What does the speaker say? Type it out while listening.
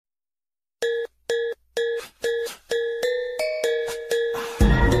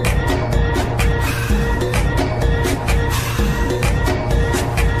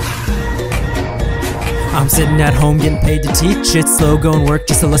Sitting at home getting paid to teach. It's slow going work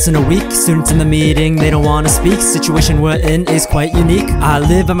just to listen a week. Students in the meeting, they don't want to speak. Situation we're in is quite unique. I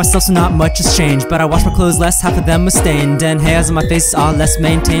live by myself so not much has changed, but I wash my clothes less, half of them are stained, and hairs on my face are less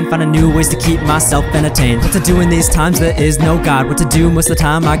maintained. Finding new ways to keep myself entertained. What to do in these times, there is no guide. What to do most of the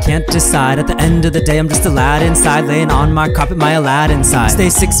time I can't decide. At the end of the day I'm just Aladdin inside, laying on my carpet, my Aladdin side. Stay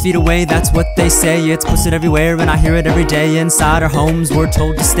 6 feet away, that's what they say. It's posted everywhere and I hear it every day. Inside our homes we're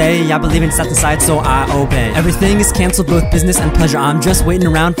told to stay. I believe in South side so I obey. Everything is cancelled, both business and pleasure. I'm just waiting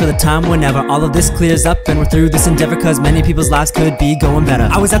around for the time whenever all of this clears up and we're through this endeavor, cause many people's lives could be going better.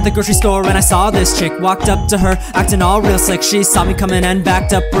 I was at the grocery store and I saw this chick. Walked up to her, acting all real slick. She saw me coming and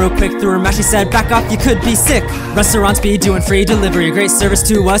backed up real quick. Through her mouth she said, "Back off, you could be sick." Restaurants be doing free delivery, great service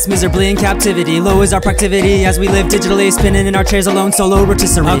to us, miserably in captivity. Low is our productivity as we live digitally, spinning in our chairs alone, solo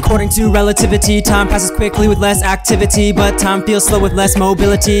rotisserie. According to relativity, time passes quickly with less activity, but time feels slow with less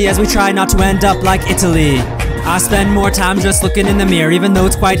mobility as we try not to end up like Italy. I spend more time just looking in the mirror, even though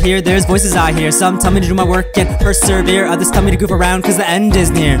it's quiet here, there's voices I hear. Some tell me to do my work and persevere, others tell me to goof around cause the end is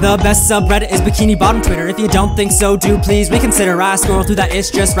near. The best subreddit is Bikini Bottom Twitter. If you don't think so, do please reconsider. I scroll through that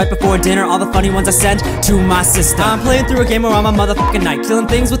itch just right before dinner, all the funny ones I sent to my sister. I'm playing through a game around my motherfucking night, killing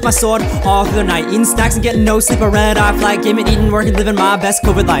things with my sword all through the night, eating snacks and getting no sleep. A red-eye flight, gaming, eating, working, living my best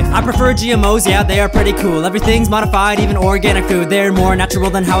COVID life. I prefer GMOs, yeah, they are pretty cool. Everything's modified, even organic food. They're more natural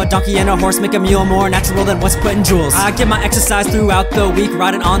than how a donkey and a horse make a mule, more natural than what's put in jewels. I get my exercise throughout the week,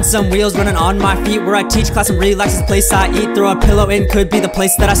 riding on some wheels, running on my feet. Where I teach class and relax is the place I eat. Throw a pillow in, could be the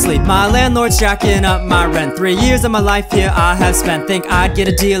place that I sleep. My landlord's jacking up my rent. 3 years of my life here I have spent. Think I'd get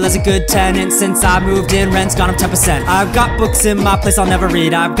a deal as a good tenant. Since I moved in, rent's gone up 10%. I've got books in my place I'll never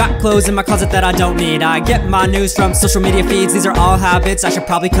read. I've got clothes in my closet that I don't need. I get my news from social media feeds. These are all habits I should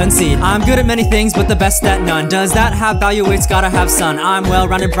probably concede. I'm good at many things but the best at none. Does that have value? It's gotta have sun. I'm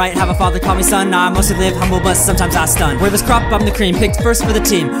well-rounded, bright, have a father call me son. I mostly live humble but sometimes I stun. Where this crop, I'm the cream, picked first for the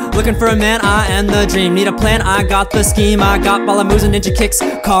team. Looking for a man, I am the dream. Need a plan, I got the scheme. I got ball and moves and ninja kicks,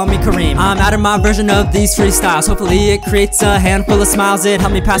 call me Kareem. I'm adding my version of these freestyles. Hopefully it creates a handful of smiles. It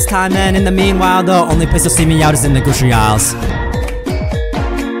helped me pass time, and in the meanwhile the only place you'll see me out is in the grocery aisles.